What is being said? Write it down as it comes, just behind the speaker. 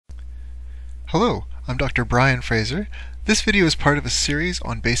Hello, I'm Dr. Brian Fraser. This video is part of a series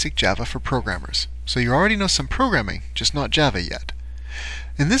on basic Java for programmers. So you already know some programming, just not Java yet.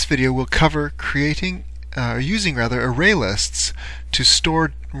 In this video we'll cover using array lists to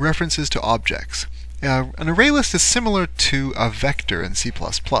store references to objects. An array list is similar to a vector in C++,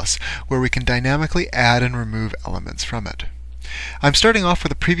 where we can dynamically add and remove elements from it. I'm starting off where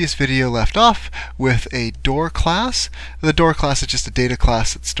the previous video left off with a door class. The door class is just a data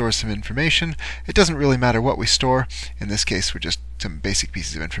class that stores some information. It doesn't really matter what we store. In this case, we're just some basic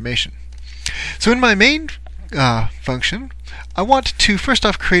pieces of information. So in my main function, I want to first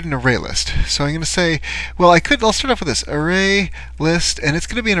off create an array list. So I'm going to say, well, I'll start off with this array list, and it's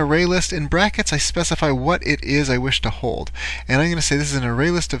going to be an array list. In brackets, I specify what it is I wish to hold. And I'm going to say this is an array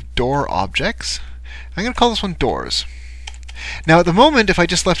list of door objects. I'm going to call this one doors. Now at the moment, if I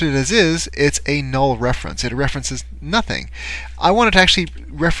just left it as is, it's a null reference. It references nothing. I want it to actually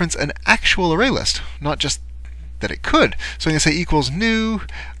reference an actual array list, not just that it could. So I'm going to say equals new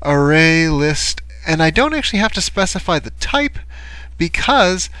array list, and I don't actually have to specify the type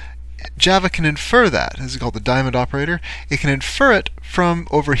because Java can infer that. This is called the diamond operator. It can infer it from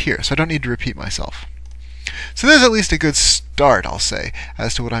over here, so I don't need to repeat myself. So there's at least a good start, I'll say,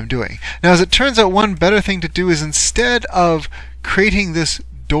 as to what I'm doing. Now, as it turns out, one better thing to do is instead of creating this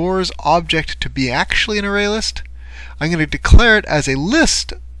doors object to be actually an array list, I'm going to declare it as a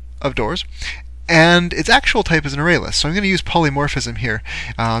list of doors, and its actual type is an array list. So I'm going to use polymorphism here.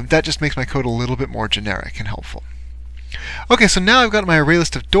 That just makes my code a little bit more generic and helpful. Okay, so now I've got my array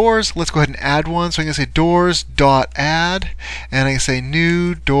list of doors. Let's go ahead and add one. So I'm going to say doors.add, and I can say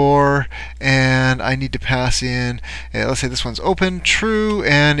new door, and I need to pass in, let's say this one's open, true,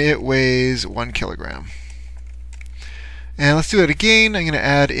 and it weighs 1 kilogram. And let's do that again. I'm going to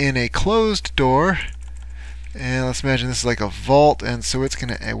add in a closed door, and let's imagine this is like a vault, and so it's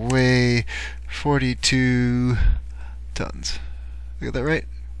going to weigh 42 tons. Did I get that right?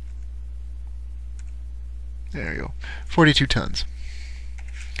 There you go, 42 tons,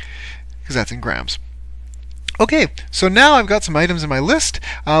 because that's in grams. Okay, so now I've got some items in my list.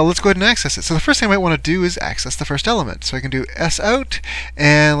 Let's go ahead and access it. So the first thing I might want to do is access the first element. So I can do sout,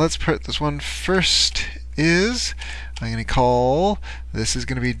 and let's put this one first is, I'm going to call, this is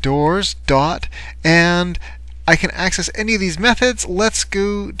going to be doors dot, and I can access any of these methods. Let's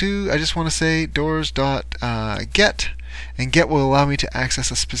go do, I just want to say doors dot get. And get will allow me to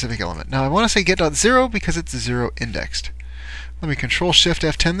access a specific element. Now I want to say get.0 because it's 0 indexed. Let me Control-Shift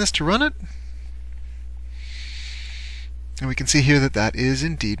F10 this to run it. And we can see here that that is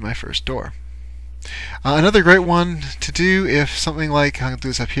indeed my first door. Another great one to do if something like, I'm going to do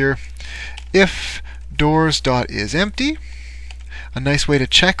this up here, if doors.isEmpty. A nice way to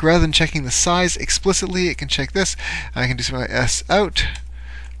check, rather than checking the size explicitly, it can check this. I can do something like sout,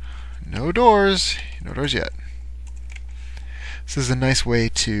 no doors yet. So this is a nice way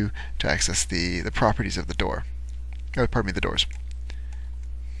to access the properties of the door. Pardon me, the doors.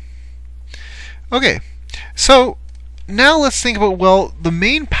 Okay, so now let's think about, well, the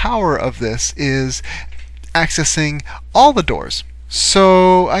main power of this is accessing all the doors.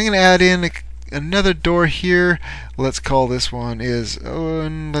 So I'm going to add in another door here. Let's call this one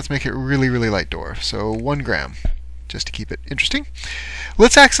and let's make it really, really light door. So 1 gram. Just to keep it interesting.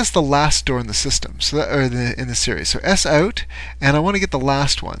 Let's access the last door in the system, so that, in the series. So sout, and I want to get the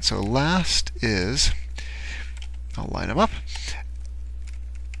last one. So last is, I'll line them up,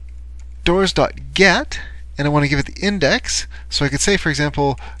 doors.get, and I want to give it the index. So I could say, for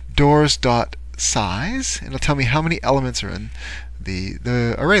example, doors.size, and it'll tell me how many elements are in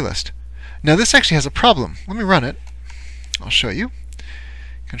the array list. Now this actually has a problem. Let me run it. I'll show you.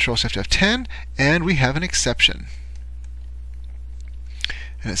 Control-Shift F10, and we have an exception.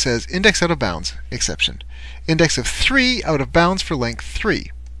 And it says index out of bounds, exception. Index of 3 out of bounds for length 3.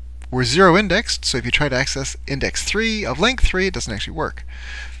 We're 0 indexed, so if you try to access index 3 of length 3, it doesn't actually work.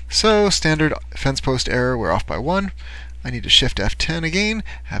 So standard fence post error, we're off by 1. I need to Shift F10 again,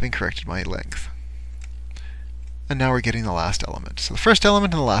 having corrected my length. And now we're getting the last element. So the first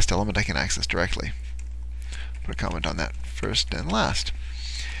element and the last element I can access directly. Put a comment on that, first and last.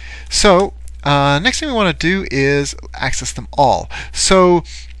 So next thing we want to do is access them all. So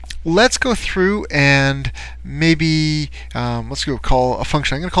let's go through and maybe let's go call a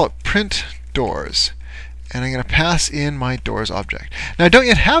function. I'm going to call it print doors, and I'm going to pass in my doors object. Now I don't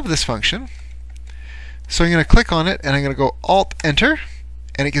yet have this function, so I'm going to click on it and I'm going to go Alt Enter,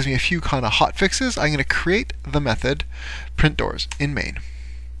 and it gives me a few kind of hot fixes. I'm going to create the method print doors in main.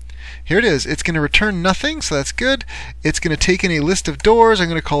 here it is. It's going to return nothing, so that's good. It's going to take in a list of doors. I'm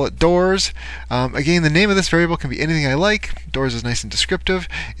going to call it doors. Again, the name of this variable can be anything I like. Doors is nice and descriptive.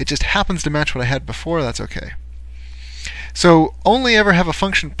 It just happens to match what I had before. That's okay. So only ever have a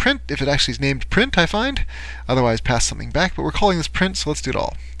function print if it actually is named print, I find. Otherwise, pass something back. But we're calling this print, so let's do it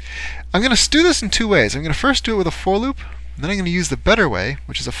all. I'm going to do this in two ways. I'm going to first do it with a for loop. Then I'm going to use the better way,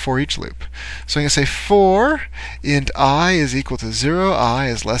 which is a for each loop. So I'm going to say for int I is equal to 0, I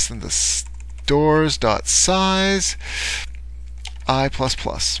is less than the doors.size, I++.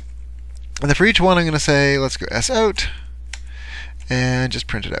 And then for each one I'm going to say, let's go s out, and just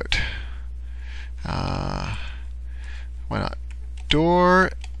print it out. Why not?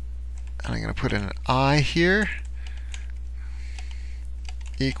 Door, and I'm going to put in an I here,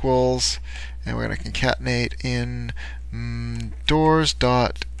 equals, and we're going to concatenate in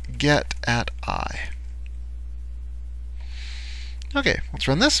doors.get at I. Okay, let's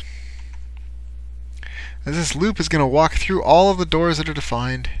run this. And this loop is going to walk through all of the doors that are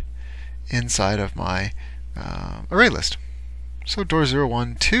defined inside of my array list. So door 0,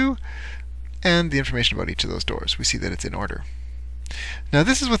 1, 2, and the information about each of those doors. We see that it's in order. Now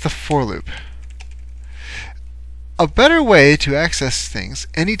this is with the for loop. A better way to access things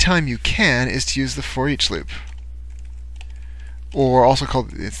anytime you can is to use the for each loop, or also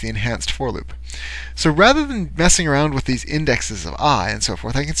called it's the enhanced for loop. So rather than messing around with these indexes of I and so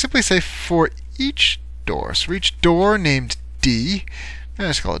forth, I can simply say for each door. So for each door named D,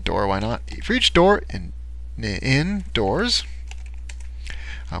 let's call it door, why not? For each door in doors.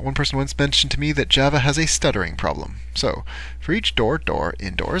 One person once mentioned to me that Java has a stuttering problem. So for each door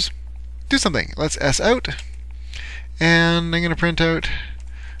indoors, do something. Let's s out. And I'm going to print out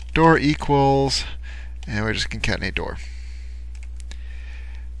door equals, and we're just concatenate door.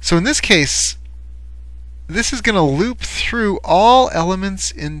 So in this case, this is going to loop through all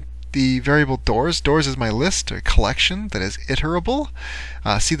elements in the variable doors. Doors is my list, a collection that is iterable.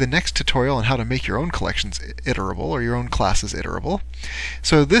 See the next tutorial on how to make your own collections iterable, or your own classes iterable.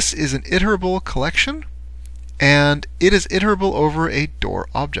 So this is an iterable collection, and it is iterable over a door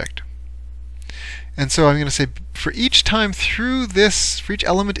object. And so I'm going to say for each time through this, for each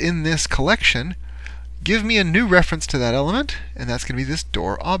element in this collection, give me a new reference to that element, and that's going to be this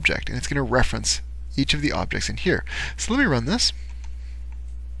door object, and it's going to reference each of the objects in here. So let me run this.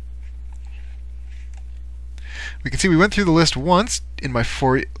 We can see we went through the list once in my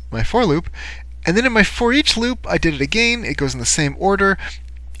for loop, and then in my for each loop I did it again. It goes in the same order.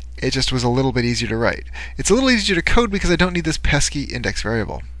 It just was a little bit easier to write. It's a little easier to code because I don't need this pesky index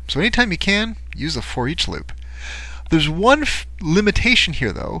variable. So anytime you can, use a for each loop. There's one limitation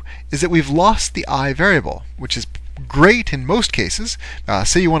here, though, is that we've lost the I variable, which is great in most cases.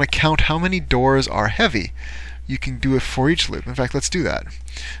 Say you want to count how many doors are heavy. You can do a for each loop. In fact, let's do that.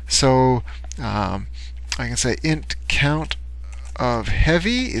 So I can say int count of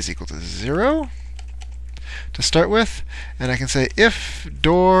heavy is equal to 0 to start with, and I can say if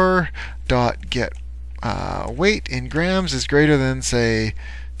door.get weight in grams is greater than, say,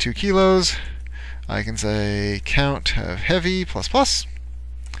 2 kilos, I can say count of heavy plus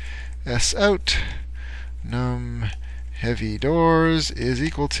s out num heavy doors is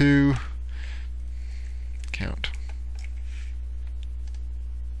equal to count.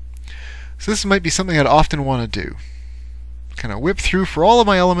 So this might be something I'd often want to do. Kind of whip through for all of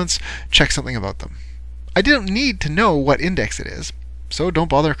my elements, check something about them. I didn't need to know what index it is, so don't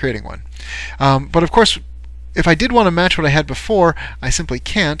bother creating one. But of course, if I did want to match what I had before, I simply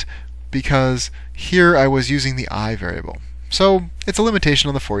can't, because here I was using the I variable. So it's a limitation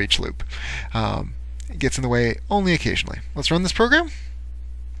on the for each loop. It gets in the way only occasionally. Let's run this program.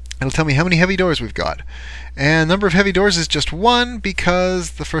 It'll tell me how many heavy doors we've got. And number of heavy doors is just 1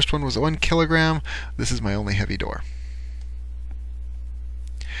 because the first one was 1 kilogram. This is my only heavy door.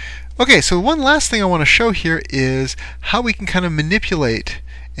 Okay, so one last thing I want to show here is how we can kind of manipulate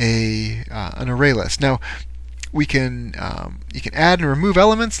an array list. Now, you can add and remove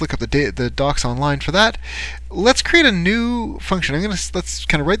elements. Look up the docs online for that. Let's create a new function. Let's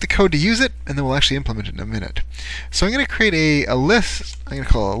kind of write the code to use it, and then we'll actually implement it in a minute. So I'm going to create a list. I'm going to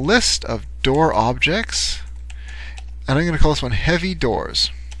call it a list of door objects, and I'm going to call this one heavy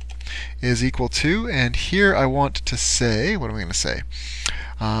doors is equal to, and here I want to say, what am I going to say?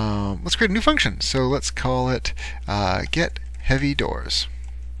 Let's create a new function. So let's call it get heavy doors.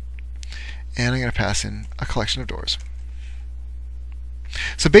 And I'm going to pass in a collection of doors.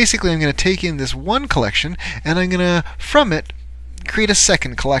 So basically I'm going to take in this one collection, and I'm going to, from it, create a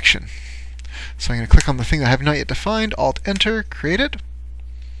second collection. So I'm going to click on the thing I have not yet defined, Alt-Enter, create it.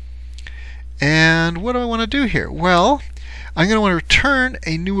 And what do I want to do here? Well, I'm going to want to return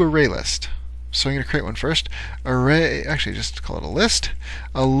a new array list. So I'm going to create one first. Array, actually just call it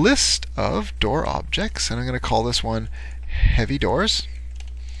a list of door objects, and I'm going to call this one heavy doors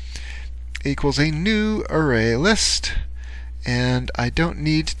equals a new array list. And I don't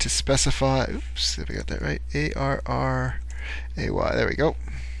need to specify, oops, if I got that right, ARRAY, there we go.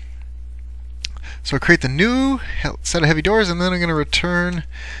 So I'll create the new set of heavy doors, and then I'm going to return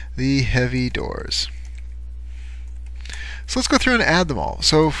the heavy doors. So let's go through and add them all.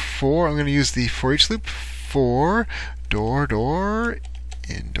 So I'm going to use the for each loop for door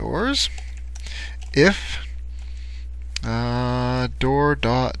indoors if door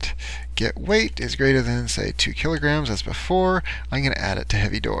dot get weight is greater than, say, 2 kilograms as before. I'm going to add it to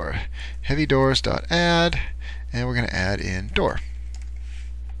heavy door. Heavy doors dot add, and we're going to add in door.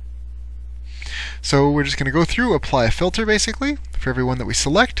 So we're just going to go through, apply a filter basically. For every one that we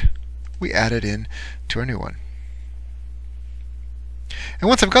select, we add it in to our new one. And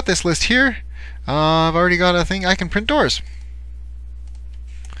once I've got this list here, I've already got a thing. I can print doors.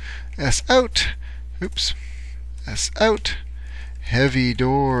 S out, heavy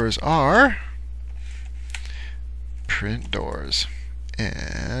doors are print doors.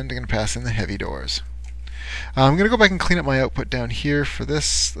 And I'm going to pass in the heavy doors. I'm going to go back and clean up my output down here for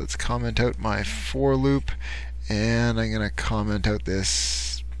this. Let's comment out my for loop, and I'm going to comment out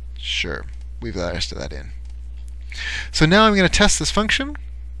this. Sure, leave the rest of that in. So now I'm going to test this function.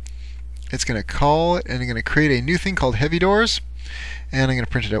 It's going to call it, and I'm going to create a new thing called heavy doors, and I'm going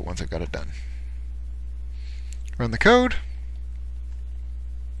to print it out once I've got it done. Run the code.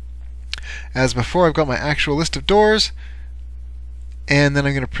 As before, I've got my actual list of doors, and then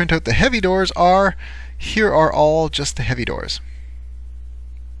I'm going to print out the heavy doors are. Here are all just the heavy doors.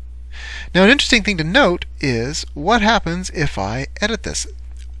 Now, an interesting thing to note is what happens if I edit this.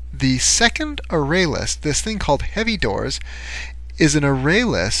 The second array list, this thing called heavy doors, is an array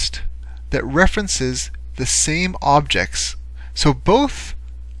list that references the same objects. So both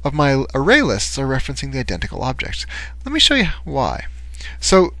of my array lists are referencing the identical objects. Let me show you why.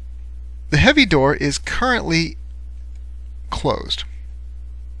 So the heavy door is currently closed.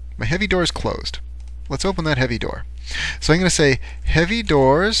 My heavy door is closed. Let's open that heavy door. So I'm going to say heavy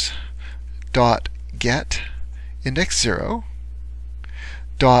doors dot get index 0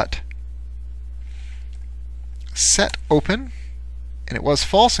 dot set open, and it was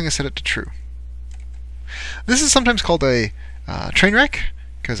false. I'm going to set it to true. This is sometimes called a train wreck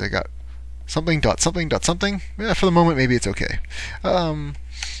because I got something dot something dot something. Yeah, for the moment, maybe it's okay. And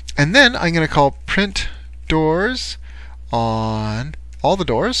then I'm going to call print doors on all the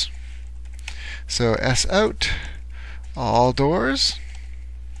doors. So S out all doors,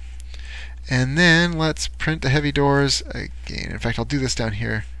 and then let's print the heavy doors again. In fact, I'll do this down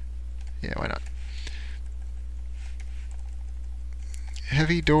here. Yeah, why not?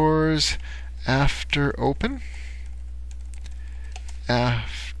 Heavy doors after open.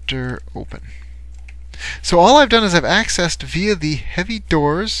 After open. So all I've done is I've accessed via the heavy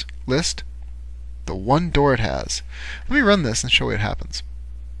doors list the one door it has. Let me run this and show you what happens.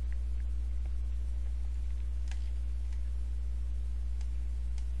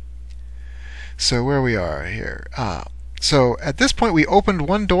 So where we are here. So at this point we opened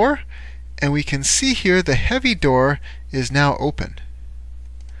one door, and we can see here the heavy door is now open.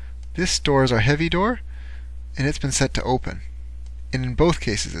 This door is our heavy door, and it's been set to open. And in both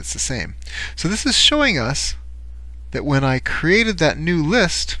cases it's the same. So this is showing us that when I created that new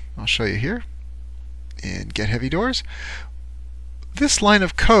list, I'll show you here in Get Heavy Doors, this line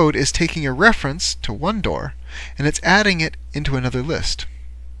of code is taking a reference to one door, and it's adding it into another list.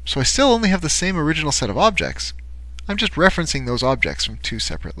 So I still only have the same original set of objects. I'm just referencing those objects from two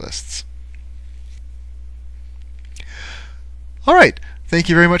separate lists. Alright, thank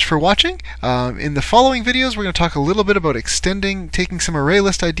you very much for watching. In the following videos we're going to talk a little bit about extending, taking some array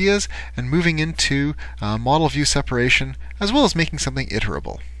list ideas and moving into model view separation, as well as making something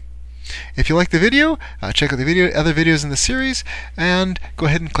iterable. If you like the video, check out the other videos in the series, and go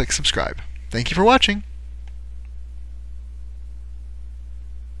ahead and click subscribe. Thank you for watching.